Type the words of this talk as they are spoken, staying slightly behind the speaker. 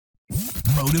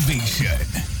motivation,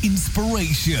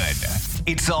 inspiration.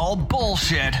 It's all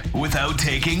bullshit without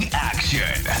taking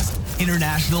action.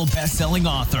 International best-selling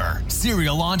author,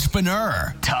 serial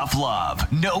entrepreneur, tough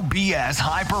love, no BS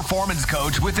high-performance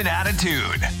coach with an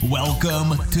attitude.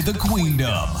 Welcome to the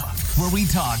Queendom, where we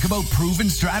talk about proven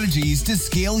strategies to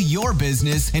scale your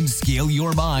business and scale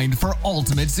your mind for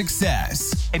ultimate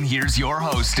success. And here's your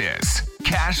hostess,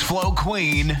 cash flow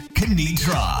queen,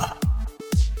 Kenitra.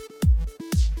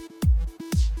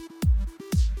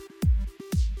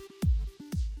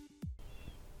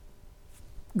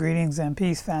 Greetings and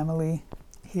peace, family.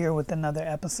 Here with another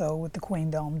episode with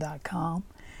thequeendom.com.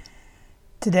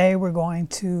 Today we're going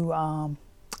to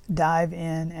dive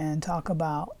in and talk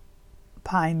about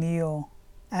pineal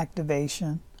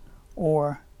activation,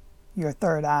 or your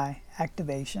third eye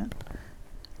activation.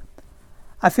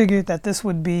 I figured that this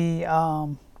would be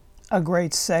a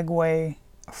great segue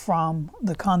from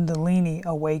the Kundalini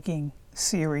Awakening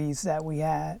series that we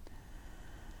had,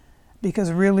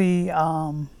 because really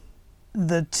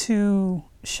the two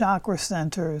chakra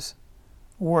centers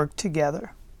work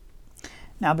together.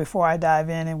 Now, before I dive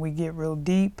in and we get real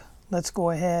deep, let's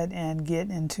go ahead and get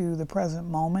into the present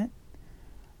moment.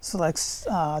 So let's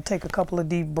take a couple of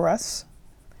deep breaths,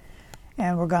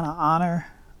 and we're going to honor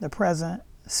the present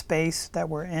space that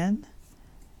we're in,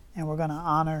 and we're going to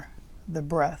honor the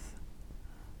breath.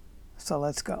 So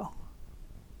let's go.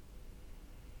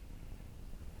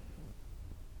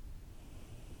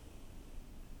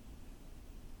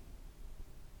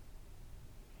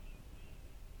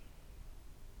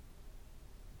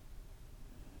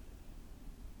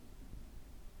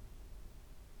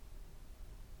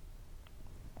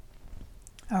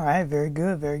 All right, very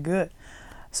good, very good.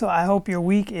 So I hope your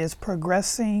week is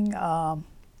progressing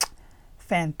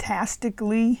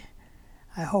fantastically.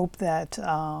 I hope that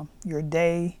your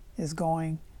day is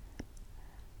going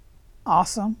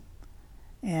awesome,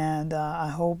 and I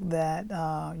hope that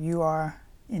you are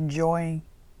enjoying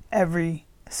every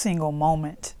single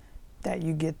moment that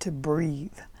you get to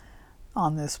breathe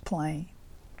on this plane.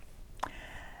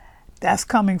 That's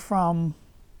coming from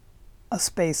a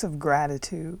space of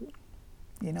gratitude.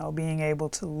 You know, being able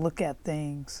to look at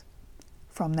things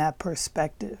from that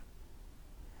perspective.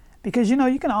 Because, you know,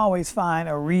 you can always find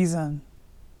a reason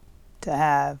to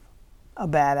have a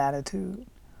bad attitude,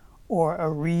 or a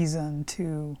reason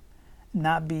to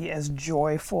not be as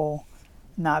joyful,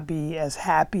 not be as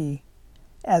happy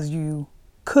as you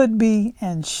could be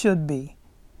and should be.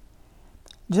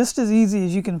 Just as easy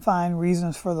as you can find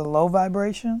reasons for the low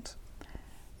vibrations,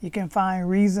 you can find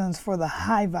reasons for the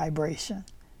high vibration.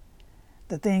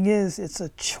 The thing is, it's a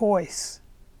choice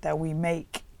that we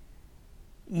make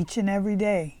each and every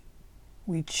day.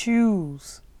 We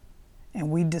choose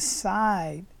and we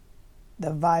decide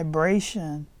the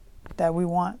vibration that we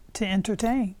want to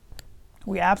entertain.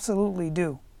 We absolutely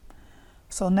do.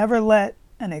 So never let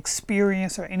an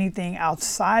experience or anything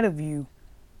outside of you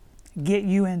get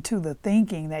you into the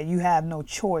thinking that you have no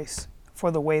choice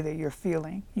for the way that you're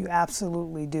feeling. You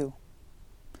absolutely do.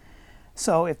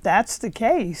 So if that's the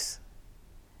case,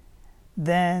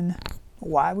 then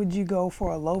why would you go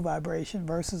for a low vibration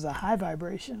versus a high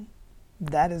vibration?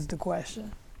 That is the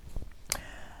question.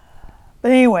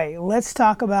 But anyway, let's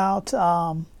talk about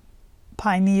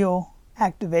pineal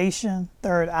activation,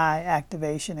 third eye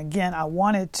activation. Again, I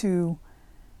wanted to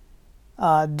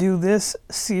do this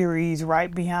series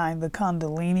right behind the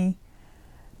Kundalini,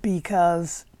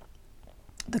 because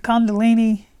the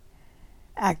Kundalini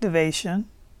activation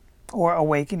or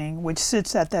awakening, which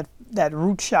sits at that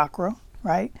root chakra,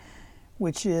 right,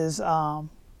 which is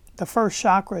the first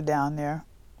chakra down there.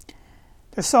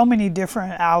 There's so many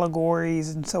different allegories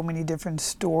and so many different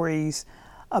stories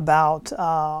about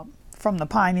from the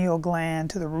pineal gland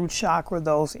to the root chakra,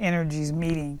 those energies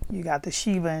meeting. You got the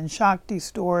Shiva and Shakti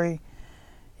story.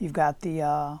 You've got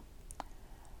the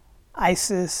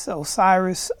Isis,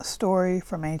 Osiris story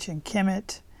from ancient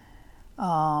Kemet.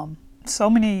 So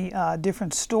many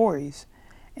different stories.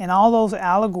 And all those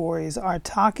allegories are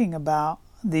talking about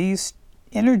these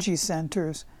energy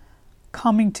centers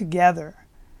coming together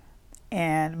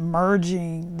and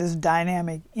merging this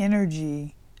dynamic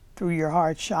energy through your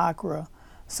heart chakra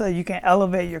so you can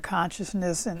elevate your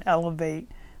consciousness and elevate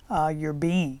your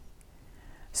being.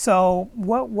 So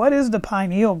what is the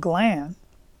pineal gland?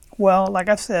 Well, like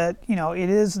I said, you know, it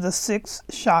is the sixth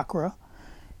chakra.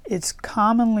 It's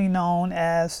commonly known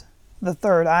as the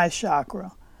third eye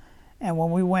chakra. And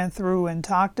when we went through and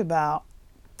talked about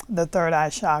the third eye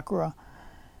chakra,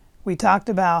 we talked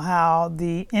about how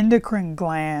the endocrine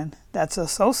gland that's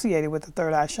associated with the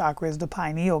third eye chakra is the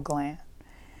pineal gland.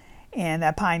 And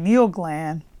that pineal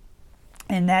gland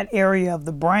in that area of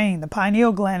the brain. The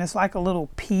pineal gland is like a little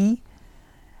pea,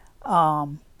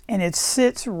 and it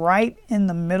sits right in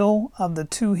the middle of the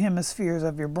two hemispheres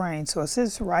of your brain. So it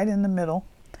sits right in the middle.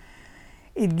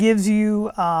 It gives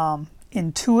you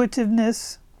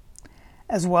intuitiveness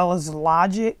as well as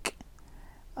logic,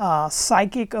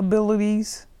 psychic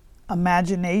abilities,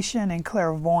 imagination, and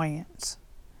clairvoyance.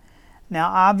 Now,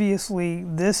 obviously,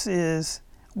 this is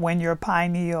when your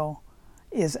pineal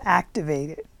is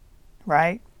activated,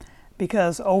 right?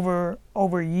 Because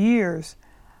over years,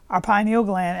 our pineal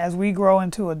gland, as we grow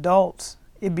into adults,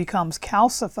 it becomes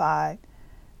calcified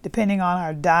depending on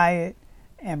our diet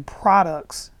and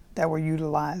products that we're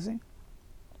utilizing.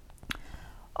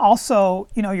 Also,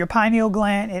 your pineal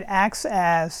gland, it acts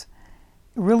as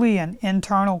really an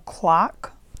internal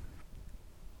clock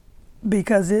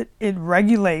because it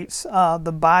regulates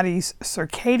the body's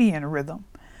circadian rhythm.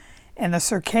 And the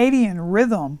circadian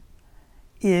rhythm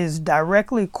is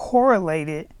directly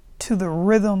correlated to the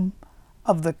rhythm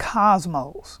of the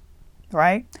cosmos,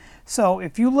 right? So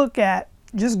if you look at,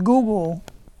 just Google,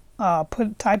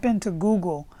 type into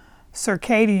Google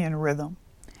circadian rhythm,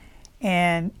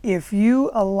 and if you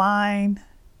align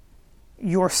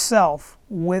yourself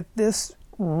with this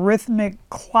rhythmic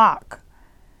clock,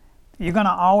 you're gonna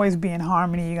always be in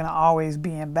harmony. You're gonna always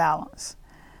be in balance.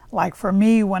 Like for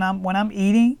me, when I'm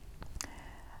eating,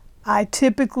 I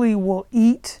typically will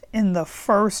eat in the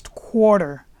first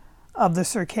quarter of the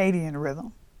circadian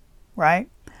rhythm, right?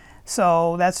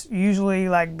 So that's usually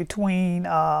like between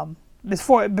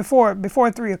before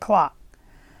 3 o'clock,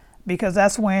 because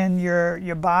that's when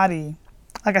your body,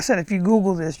 like I said, if you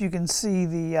Google this, you can see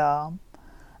the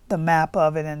map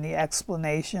of it and the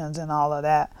explanations and all of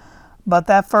that. But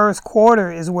that first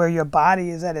quarter is where your body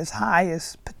is at its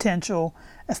highest potential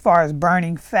as far as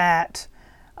burning fat,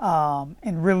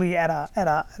 and really at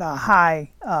a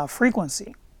high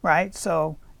frequency, right?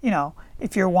 So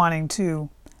if you're wanting to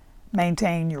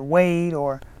maintain your weight,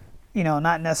 or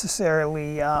not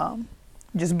necessarily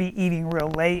just be eating real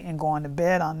late and going to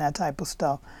bed on that type of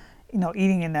stuff,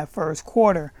 eating in that first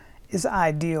quarter is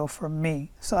ideal for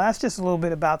me. So that's just a little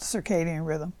bit about the circadian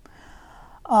rhythm.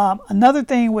 Another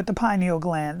thing with the pineal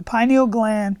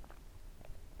gland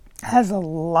has a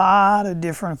lot of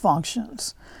different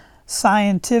functions,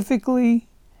 scientifically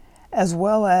as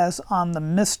well as on the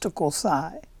mystical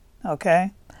side,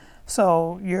 okay?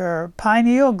 So your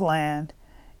pineal gland,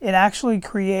 it actually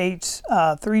creates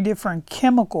 3 different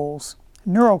chemicals,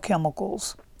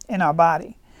 neurochemicals in our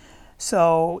body.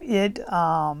 So it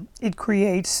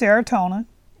creates serotonin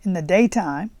in the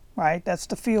daytime, right? That's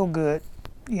the feel good,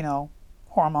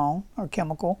 hormone or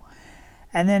chemical.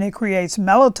 And then it creates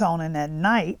melatonin at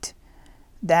night.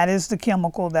 That is the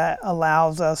chemical that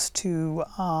allows us to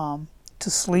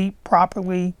sleep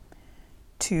properly,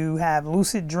 to have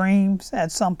lucid dreams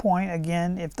at some point,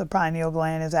 again, if the pineal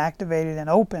gland is activated and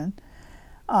open,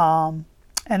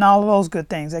 and all of those good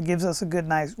things. That gives us a good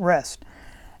night's rest.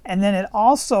 And then it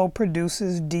also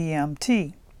produces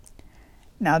DMT.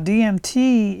 Now,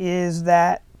 DMT is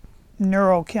that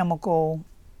neurochemical,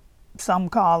 some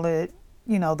call it,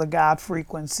 the God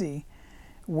frequency,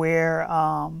 where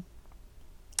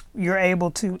you're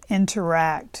able to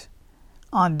interact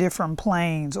on different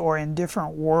planes or in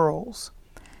different worlds.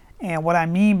 And what I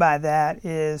mean by that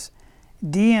is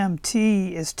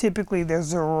DMT is typically,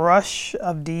 there's a rush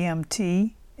of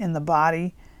DMT in the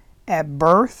body at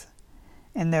birth,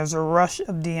 and there's a rush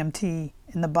of DMT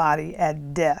in the body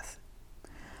at death.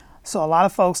 So a lot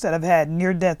of folks that have had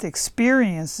near-death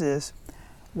experiences,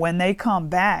 when they come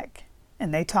back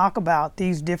and they talk about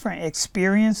these different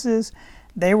experiences,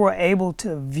 they were able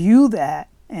to view that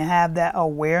and have that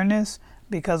awareness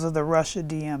because of the rush of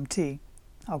DMT,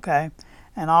 okay?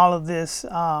 And all of this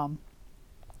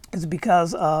is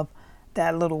because of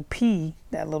that little pea,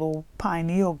 that little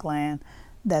pineal gland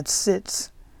that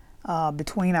sits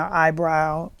between our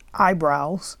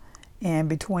eyebrows and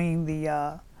between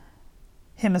the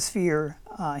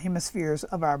hemispheres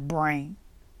of our brain,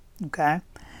 okay?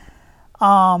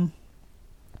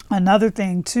 Another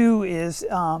thing too is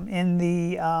in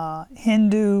the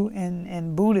Hindu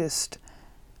and Buddhist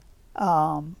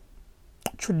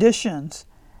traditions,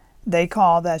 they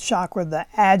call that chakra the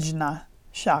Ajna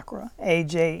chakra,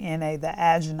 Ajna, the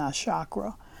Ajna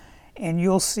chakra. And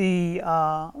you'll see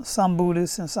some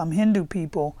Buddhists and some Hindu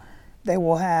people, they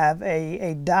will have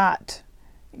a dot,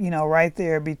 right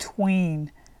there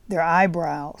between their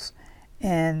eyebrows.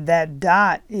 And that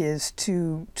dot is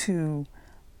to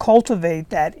cultivate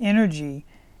that energy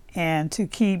and to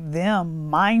keep them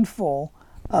mindful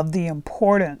of the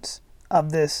importance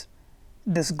of this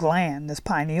gland, this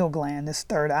pineal gland, this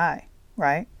third eye,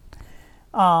 right?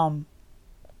 So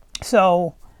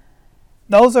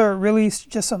those are really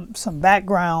just some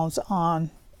backgrounds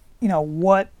on,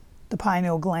 what the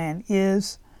pineal gland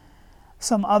is.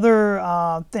 Some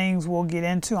other things we'll get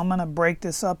into. I'm going to break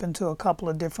this up into a couple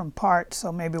of different parts.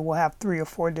 So maybe we'll have 3 or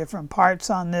 4 different parts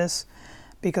on this,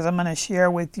 because I'm going to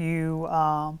share with you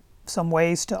some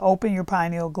ways to open your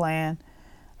pineal gland,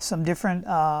 some different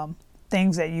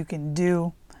things that you can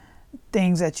do,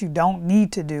 things that you don't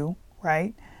need to do,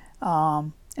 right?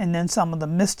 And then some of the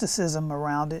mysticism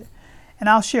around it. And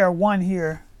I'll share one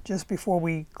here just before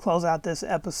we close out this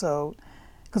episode,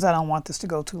 because I don't want this to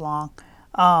go too long.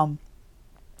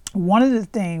 One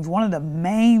of the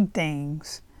main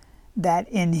things that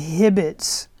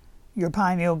inhibits your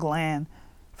pineal gland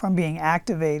from being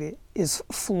activated is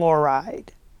fluoride.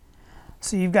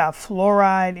 So you've got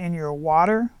fluoride in your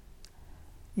water,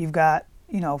 you've got,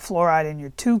 fluoride in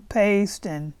your toothpaste,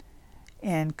 and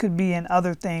could be in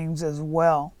other things as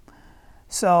well.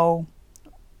 So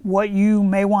what you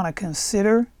may want to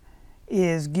consider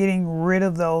is getting rid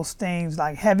of those things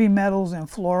like heavy metals and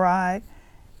fluoride.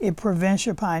 It prevents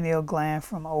your pineal gland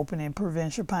from opening,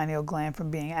 prevents your pineal gland from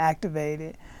being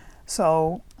activated.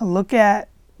 So look at,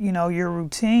 your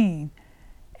routine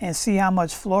and see how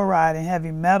much fluoride and heavy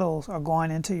metals are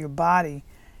going into your body,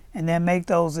 and then make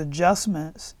those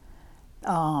adjustments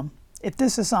if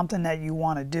this is something that you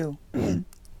want to do.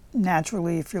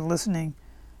 Naturally, if you're listening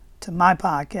to my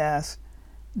podcast,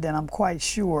 then I'm quite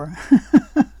sure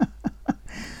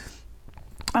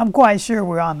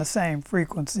we're on the same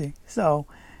frequency. So,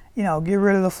 get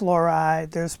rid of the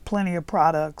fluoride. There's plenty of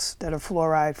products that are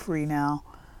fluoride free now,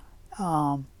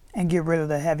 and get rid of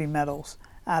the heavy metals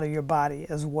out of your body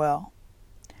as well.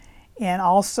 And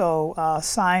also,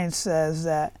 science says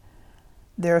that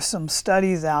there are some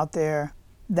studies out there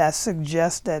that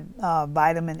suggest that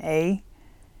vitamin A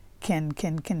can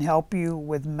help you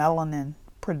with melanin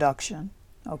production.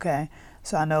 Okay,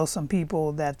 so I know some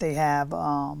people that they have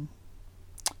a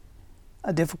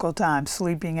difficult time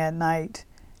sleeping at night,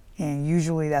 and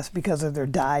usually that's because of their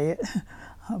diet.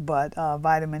 But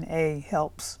vitamin A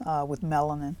helps with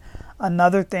melanin.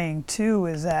 Another thing too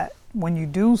is that when you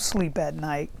do sleep at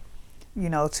night,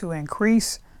 to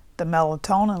increase the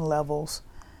melatonin levels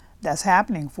that's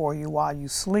happening for you while you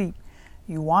sleep,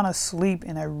 you want to sleep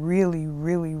in a really,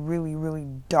 really, really, really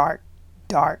dark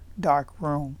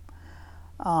room.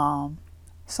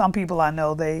 Some people I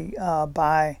know, they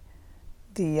buy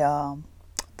the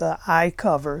eye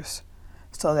covers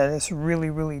so that it's really,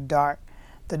 really dark.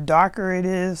 The darker it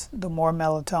is, the more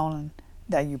melatonin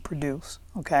that you produce.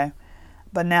 Okay,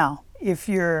 but now if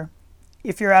you're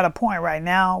at a point right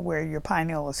now where your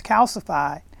pineal is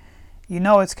calcified,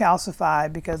 it's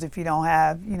calcified because if you don't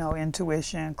have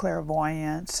intuition,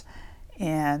 clairvoyance,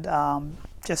 and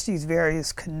just these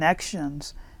various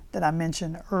connections that I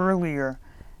mentioned earlier,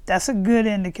 that's a good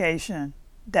indication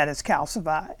that it's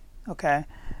calcified. Okay,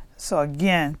 so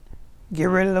again, get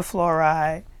rid of the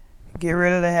fluoride, get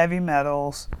rid of the heavy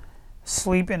metals,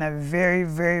 sleep in a very,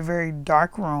 very, very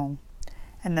dark room.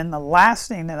 And then the last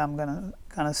thing that I'm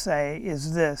gonna say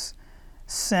is this: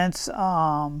 since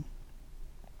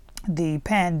the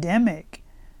pandemic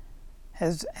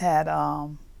has had,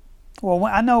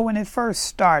 I know when it first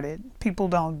started, people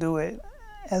don't do it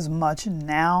as much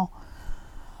now,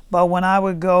 but when I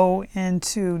would go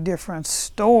into different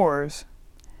stores,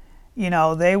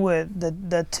 they would,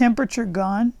 the temperature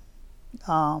gun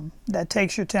that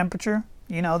takes your temperature,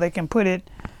 they can point it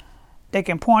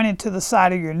to the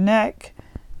side of your neck,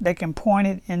 they can point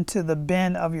it into the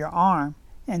bend of your arm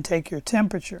and take your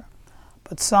temperature.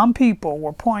 But some people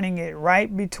were pointing it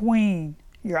right between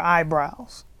your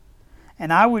eyebrows,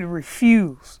 and I would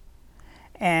refuse.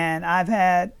 And I've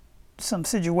had some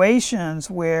situations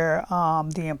where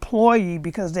the employee,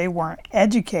 because they weren't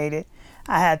educated,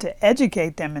 I had to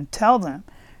educate them and tell them,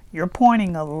 you're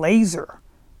pointing a laser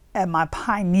at my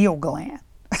pineal gland.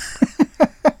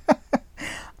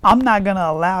 I'm not going to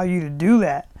allow you to do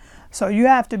that. So you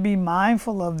have to be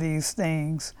mindful of these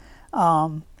things,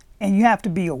 and you have to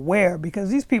be aware, because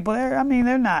these people,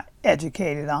 they're not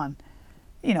educated on,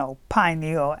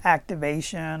 pineal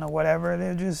activation or whatever.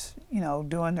 They're just,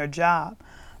 doing their job.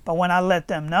 But when I let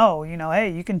them know,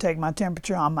 hey, you can take my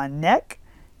temperature on my neck,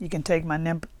 you can take my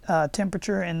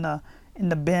temperature in the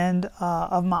bend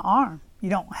of my arm.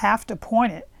 You don't have to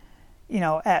point it,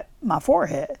 at my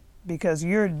forehead, because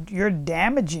you're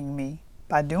damaging me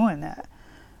by doing that.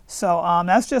 So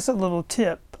that's just a little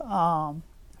tip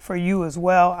for you as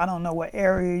well. I don't know what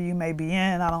area you may be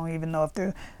in. I don't even know if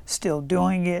they're still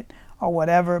doing it or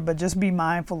whatever, but just be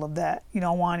mindful of that. You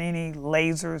don't want any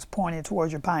lasers pointed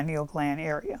towards your pineal gland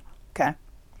area. Okay.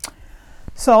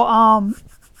 So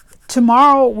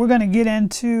tomorrow we're going to get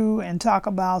into and talk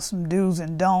about some do's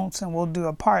and don'ts, and we'll do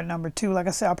a part number 2. Like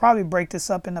I said, I'll probably break this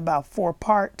up in about 4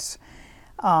 parts.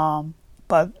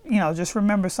 But, just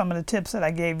remember some of the tips that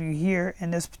I gave you here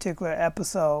in this particular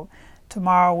episode.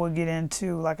 Tomorrow we'll get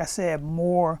into, like I said,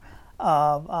 more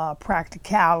of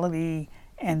practicality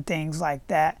and things like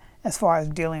that as far as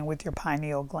dealing with your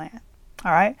pineal gland.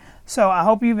 All right. So I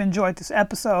hope you've enjoyed this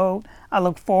episode. I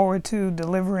look forward to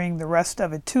delivering the rest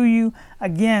of it to you.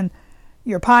 Again,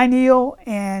 your pineal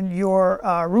and your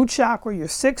root chakra, your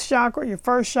 6th chakra, your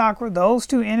 1st chakra, those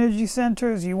 2 energy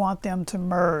centers, you want them to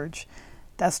merge.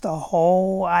 That's the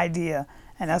whole idea.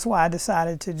 And that's why I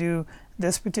decided to do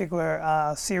this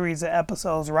particular series of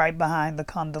episodes right behind the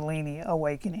Kundalini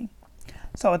awakening.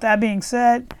 So with that being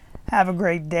said, have a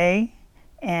great day,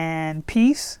 and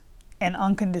peace and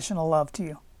unconditional love to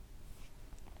you.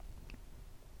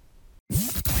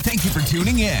 Thank you for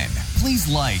tuning in. Please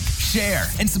like, share,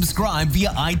 and subscribe via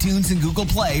iTunes and Google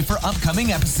Play for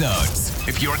upcoming episodes.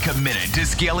 If you're committed to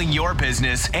scaling your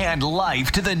business and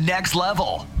life to the next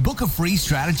level, book a free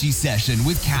strategy session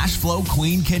with Cashflow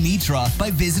Queen Kenitra by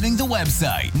visiting the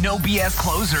website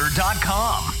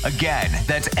nobscloser.com. Again,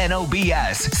 that's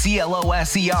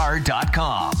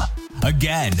nobscloser.com.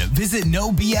 Again, visit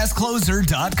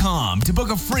nobscloser.com to book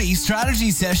a free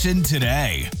strategy session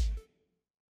today.